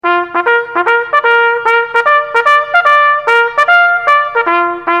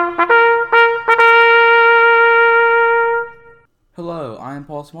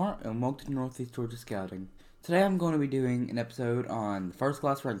Paul Smart, and welcome to Northeast Georgia Scouting. Today I'm going to be doing an episode on the first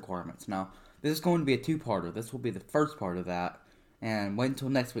class rank requirements. Now, this is going to be a two-parter. This will be the first part of that, and wait until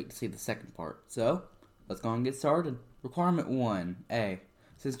next week to see the second part. So, let's go and get started. Requirement 1A.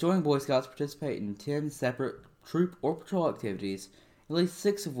 Since joining Boy Scouts, participate in 10 separate troop or patrol activities, at least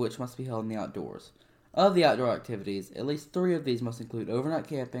 6 of which must be held in the outdoors. Of the outdoor activities, at least 3 of these must include overnight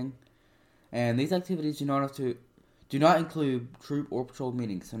camping, and these activities do not include troop or patrol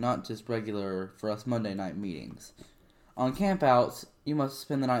meetings, so not just regular, for us, Monday night meetings. On campouts, you must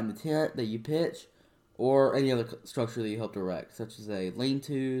spend the night in the tent that you pitch, or any other structure that you helped erect, such as a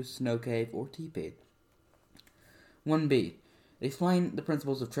lean-to, snow cave, or teepee. 1B. Explain the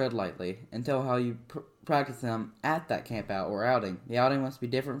principles of tread lightly, and tell how you practice them at that campout or outing. The outing must be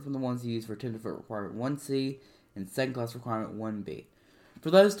different from the ones used for 10-foot requirement 1C and second class requirement 1B.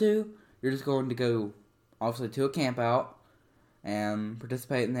 For those two, you're just going to go obviously to a camp out and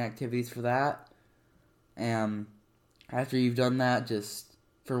participate in the activities for that. And after you've done that, just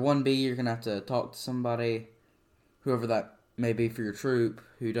for 1B, you're going to have to talk to somebody, whoever that may be for your troop,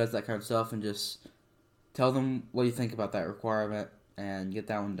 who does that kind of stuff, and just tell them what you think about that requirement and get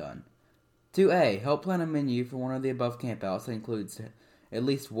that one done. 2A, help plan a menu for one of the above campouts that includes at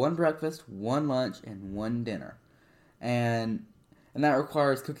least one breakfast, one lunch, and one dinner. And that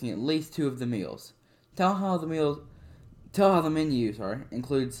requires cooking at least 2 of the meals. Tell how the menu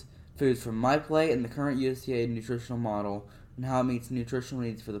includes foods from My Plate and the current USDA nutritional model, and how it meets nutritional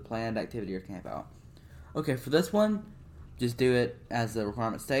needs for the planned activity or campout. Okay, for this one, just do it as the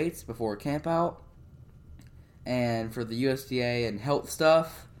requirement states before a campout. And for the USDA and health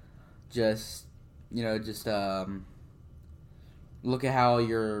stuff, just look at how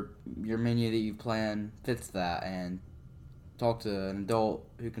your menu that you plan fits that, and talk to an adult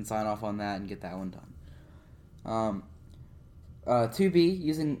who can sign off on that and get that one done. 2B,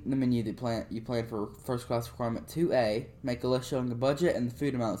 using the menu that you plan for first class requirement 2A, make a list showing the budget and the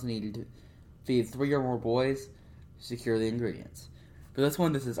food amounts needed to feed 3 or more boys, secure the ingredients. For this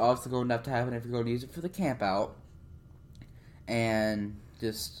one, this is obviously going to have to happen if you're going to use it for the camp out, and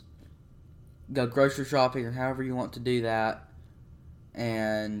just go grocery shopping or however you want to do that,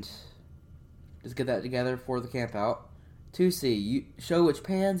 and just get that together for the camp out. 2C, show which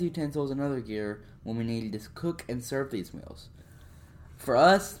pans, utensils, and other gear will be needed to cook and serve these meals. For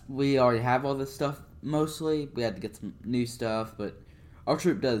us, we already have all this stuff mostly. We had to get some new stuff, but our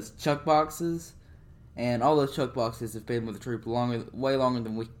troop does chuck boxes, and all those chuck boxes have been with the troop way longer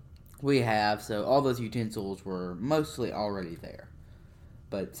than we have, so all those utensils were mostly already there.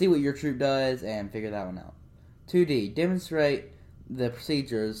 But see what your troop does and figure that one out. 2D, demonstrate the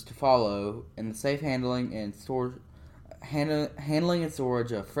procedures to follow in the safe handling and handling and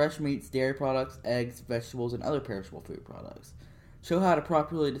storage of fresh meats, dairy products, eggs, vegetables, and other perishable food products. Show how to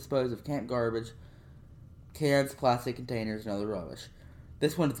properly dispose of camp garbage, cans, plastic containers, and other rubbish.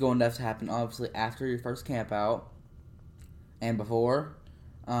 This one is going to have to happen, obviously, after your first camp out and before.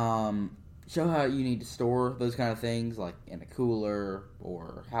 Show how you need to store those kind of things, like in a cooler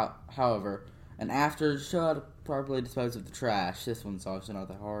or however. And after, show how to properly dispose of the trash. This one's obviously not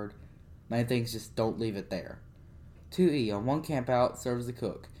that hard. Main things, just don't leave it there. 2E, on one camp out, serve as a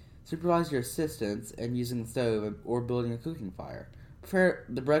cook. Supervise your assistants in using the stove or building a cooking fire. Prepare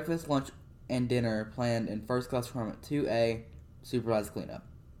the breakfast, lunch, and dinner planned in first class requirement 2A, supervise cleanup.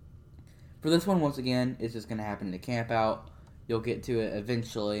 For this one, once again, it's just going to happen in a camp out. You'll get to it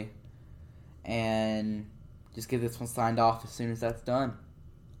eventually, and just get this one signed off as soon as that's done.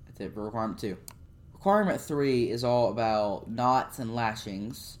 That's it for requirement 2. Requirement 3 is all about knots and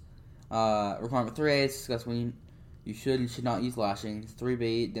lashings. Requirement 3A is discuss when you should and should not use lashings.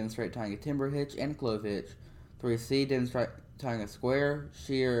 3B, demonstrate tying a timber hitch and a clove hitch. 3C, demonstrate tying a square,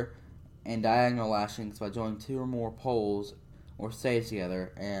 shear, and diagonal lashings by joining 2 or more poles or stays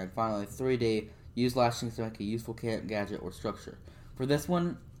together. And finally, 3D, use lashings to make a useful camp gadget or structure. For this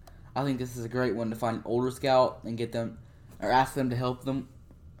one, I think this is a great one to find an older scout and get them, or ask them to help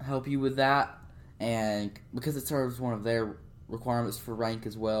you with that. And because it serves one of their requirements for rank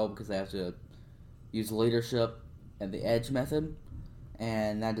as well, because they have to use leadership and the edge method,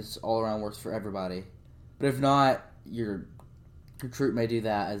 and that just all around works for everybody. But if not, your troop may do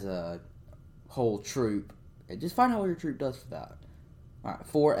that as a whole troop, and just find out what your troop does for that. Alright,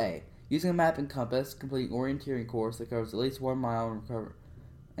 4A. Using a map and compass, completing orienteering course that covers at least 1 mile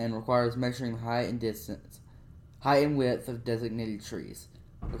and requires measuring the height and width of designated trees.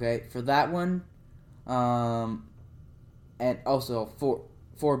 Okay, for that one, and also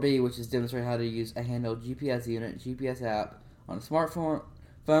 4B, which is demonstrate how to use a handheld GPS unit, GPS app on a smartphone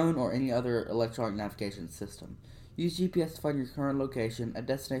or any other electronic navigation system. Use GPS to find your current location, a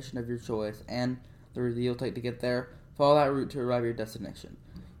destination of your choice, and the route you'll take to get there. Follow that route to arrive at your destination.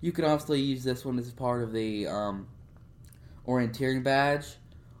 You can obviously use this one as part of the orienteering badge,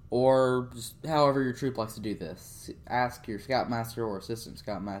 or just however your troop likes to do this. Ask your scoutmaster or assistant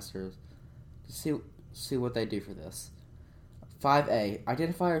scoutmasters to see what they do for this. 5A.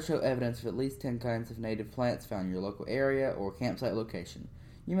 Identify or show evidence of at least 10 kinds of native plants found in your local area or campsite location.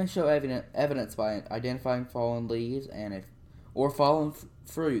 You may show evidence by identifying fallen leaves or fallen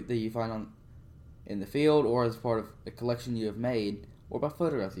fruit that you find in the field or as part of a collection you have made or by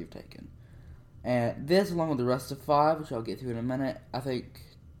photographs you've taken. And this, along with the rest of 5, which I'll get to in a minute,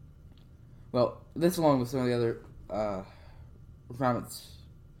 this along with some of the other requirements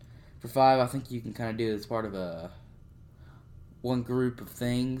for 5, I think you can kind of do as part of one group of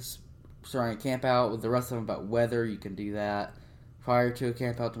things starting a camp out. With the rest of them about weather, you can do that prior to a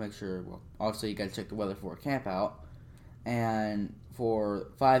camp out to make sure, obviously you got to check the weather for a camp out. And for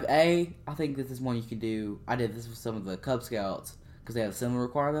 5A, I think this is one you can do. I did this with some of the Cub Scouts because they have a similar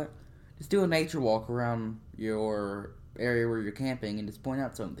requirement. Just do a nature walk around your area where you're camping and just point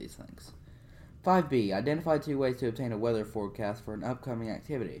out some of these things. 5B, identify 2 ways to obtain a weather forecast for an upcoming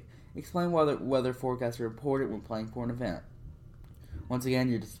activity. Explain why weather forecasts are important when planning for an event. Once again,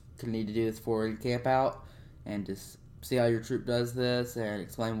 you're just going to need to do this for a camp out and just see how your troop does this and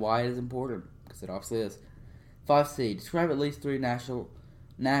explain why it is important, because it obviously is. 5C, describe at least 3 natural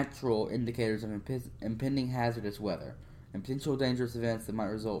indicators of impending hazardous weather and potential dangerous events that might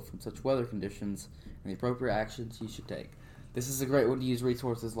result from such weather conditions and the appropriate actions you should take. This is a great one to use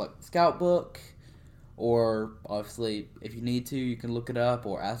resources like the Scout Book, or obviously, if you need to, you can look it up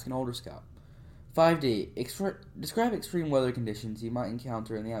or ask an older scout. 5D, describe extreme weather conditions you might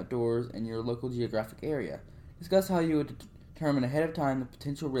encounter in the outdoors in your local geographic area. Discuss how you would determine ahead of time the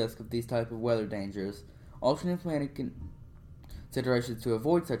potential risk of these type of weather dangers, alternate planning considerations to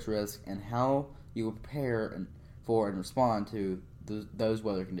avoid such risk, and how you will prepare for and respond to those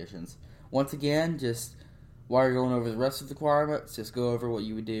weather conditions. Once again, just while you're going over the rest of the requirements, just go over what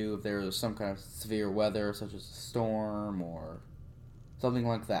you would do if there was some kind of severe weather, such as a storm or something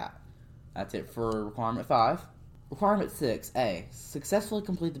like that. That's it for requirement 5. Requirement 6A, successfully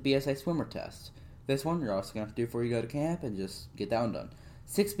complete the BSA swimmer test. This one you're also going to have to do before you go to camp and just get that one done.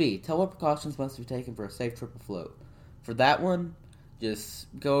 6B, tell what precautions must be taken for a safe trip afloat. For that one, just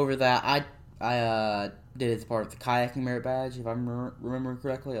go over that. I did it as part of the kayaking merit badge, if I'm remembering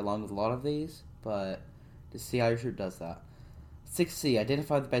correctly, along with a lot of these, but just see how your troop does that. 6C,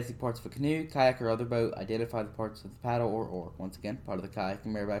 identify the basic parts of a canoe, kayak, or other boat. Identify the parts of the paddle or oar. Once again, part of the kayaking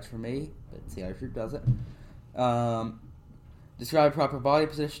merit badge for me, but see how your troop does it. Describe proper body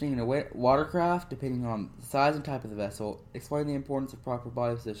positioning in a watercraft, depending on the size and type of the vessel. Explain the importance of proper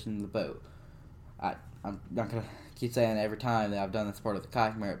body position in the boat. I'm not going to keep saying every time that I've done this part of the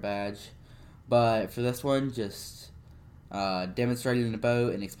kayak merit badge, but for this one, just demonstrate it in the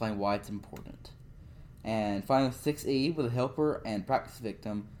boat and explain why it's important. And finally, 6E, with a helper and practice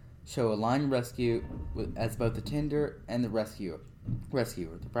victim, show a line rescue as both the tender and the rescuer.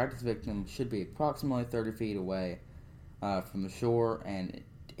 The practice victim should be approximately 30 feet away from the shore and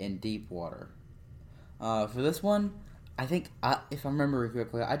in deep water. For this one, I think, if I remember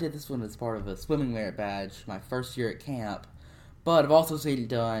correctly, I did this one as part of a swimming merit badge my first year at camp, but I've also seen it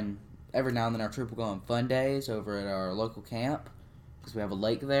done every now and then. Our troop will go on fun days over at our local camp, because we have a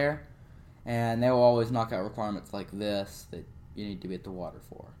lake there, and they will always knock out requirements like this that you need to be at the water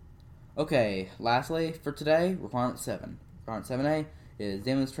for. Okay, lastly, for today, requirement 7. Requirement 7A is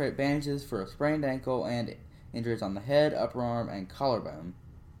demonstrate bandages for a sprained ankle and injuries on the head, upper arm, and collarbone.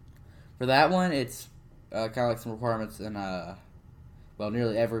 For that one, it's kind of like some requirements in,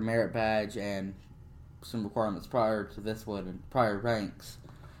 nearly every merit badge and some requirements prior to this one and prior ranks.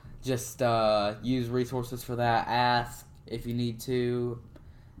 Just use resources for that, ask if you need to,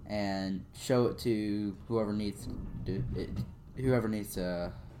 and show it to whoever needs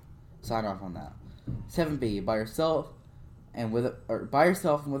to sign off on that. 7B, by yourself and with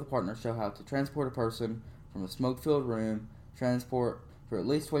a partner, show how to transport a person from a smoke-filled room, transport for at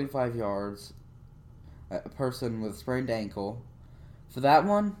least 25 yards, a person with a sprained ankle. For that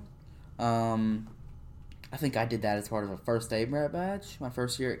one, I think I did that as part of a first aid merit badge, my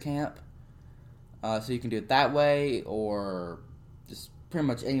first year at camp. So you can do it that way, or just pretty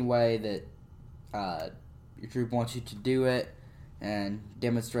much any way that your troop wants you to do it, and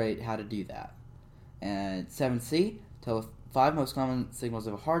demonstrate how to do that. And 7C, tell the 5 most common signals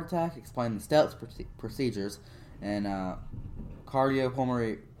of a heart attack, explain the steps, procedures, and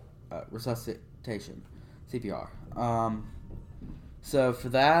cardiopulmonary resuscitation, CPR. So for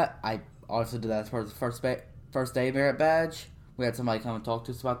that, I also did that as part of the first aid merit badge. We had somebody come and talk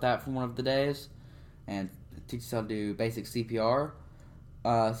to us about that for one of the days and teach us how to do basic CPR.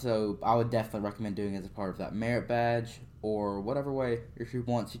 So I would definitely recommend doing it as a part of that merit badge or whatever way your troop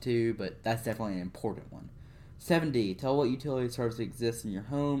wants you to, but that's definitely an important one. 7D, tell what utility service exists in your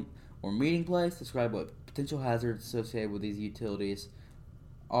home or meeting place. Describe what potential hazards associated with these utilities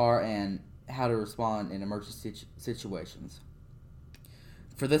are and how to respond in emergency situations.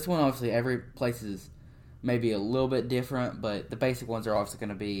 For this one, obviously, every place is maybe a little bit different, but the basic ones are obviously going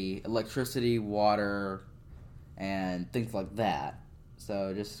to be electricity, water, and things like that.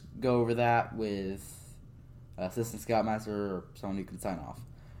 So just go over that with Assistant Scoutmaster or someone who can sign off.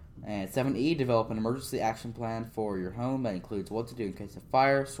 And 7E, develop an emergency action plan for your home that includes what to do in case of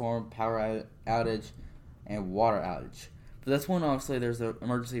fire, storm, power outage, and water outage. For this one, obviously, there's the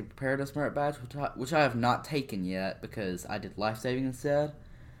emergency preparedness merit badge, which I have not taken yet because I did life saving instead.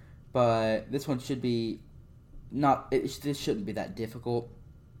 But this one should be this shouldn't be that difficult.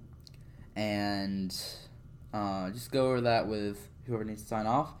 And just go over that with whoever needs to sign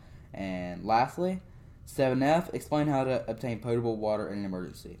off. And lastly, 7F, explain how to obtain potable water in an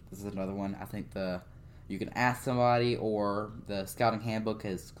emergency. This is another one. I think you can ask somebody, or the scouting handbook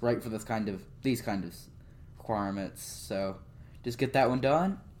is great for these kind of requirements. So just get that one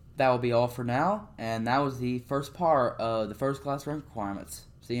done. That will be all for now. And that was the first part of the first class rank requirements.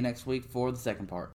 See you next week for the second part.